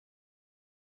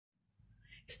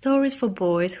Stories for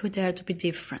boys who dare to be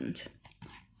different.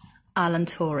 Alan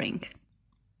Turing.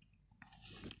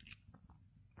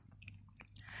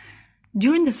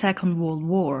 During the Second World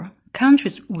War,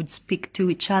 countries would speak to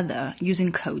each other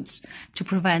using codes to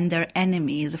prevent their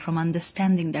enemies from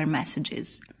understanding their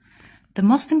messages. The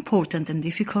most important and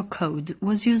difficult code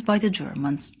was used by the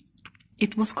Germans.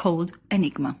 It was called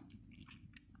Enigma.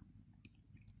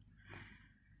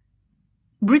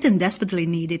 Britain desperately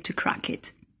needed to crack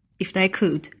it. If they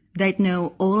could, they'd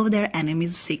know all of their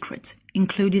enemies' secrets,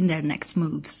 including their next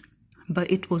moves.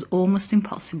 But it was almost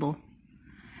impossible.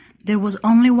 There was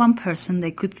only one person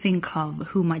they could think of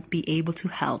who might be able to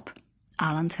help: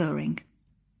 Alan Turing.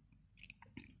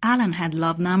 Alan had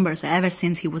loved numbers ever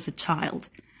since he was a child.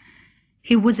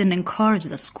 He wasn't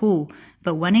encouraged at school,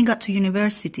 but when he got to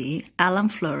university, Alan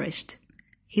flourished.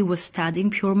 He was studying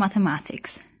pure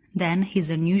mathematics. Then his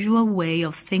unusual way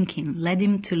of thinking led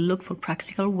him to look for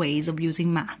practical ways of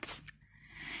using maths.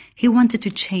 He wanted to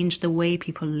change the way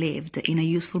people lived in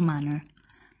a useful manner.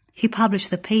 He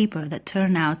published a paper that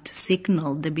turned out to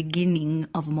signal the beginning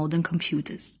of modern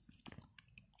computers.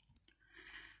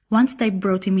 Once they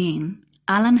brought him in,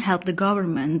 Alan helped the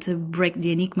government break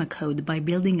the Enigma code by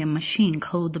building a machine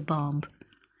called the bomb.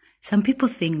 Some people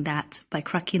think that, by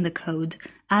cracking the code,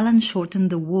 Alan shortened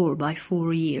the war by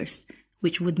 4 years,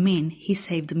 which would mean he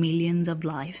saved millions of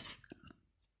lives.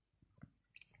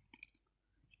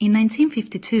 In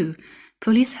 1952,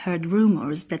 police heard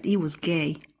rumors that he was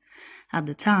gay. At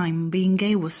the time, being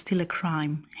gay was still a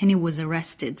crime, and he was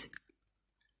arrested.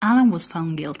 Alan was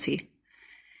found guilty.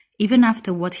 Even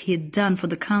after what he had done for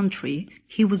the country,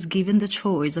 he was given the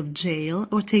choice of jail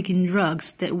or taking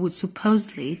drugs that would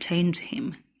supposedly change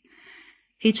him.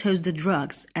 He chose the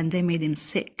drugs, and they made him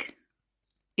sick.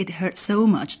 It hurt so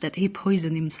much that he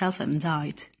poisoned himself and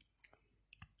died.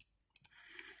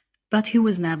 But he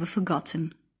was never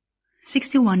forgotten.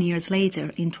 61 years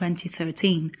later, in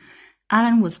 2013,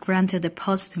 Alan was granted a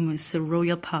posthumous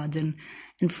royal pardon,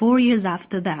 and 4 years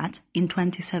after that, in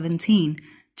 2017,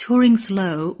 Turing's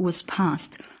law was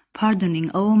passed, pardoning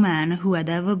all men who had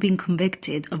ever been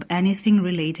convicted of anything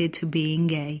related to being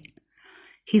gay.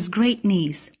 His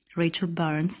great-niece, Rachel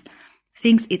Barnes,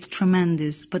 thinks it's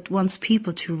tremendous, but wants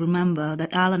people to remember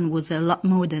that Alan was a lot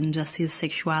more than just his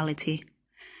sexuality.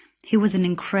 He was an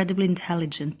incredibly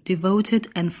intelligent, devoted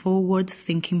and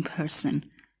forward-thinking person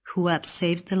who helped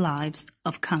save the lives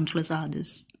of countless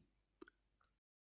others.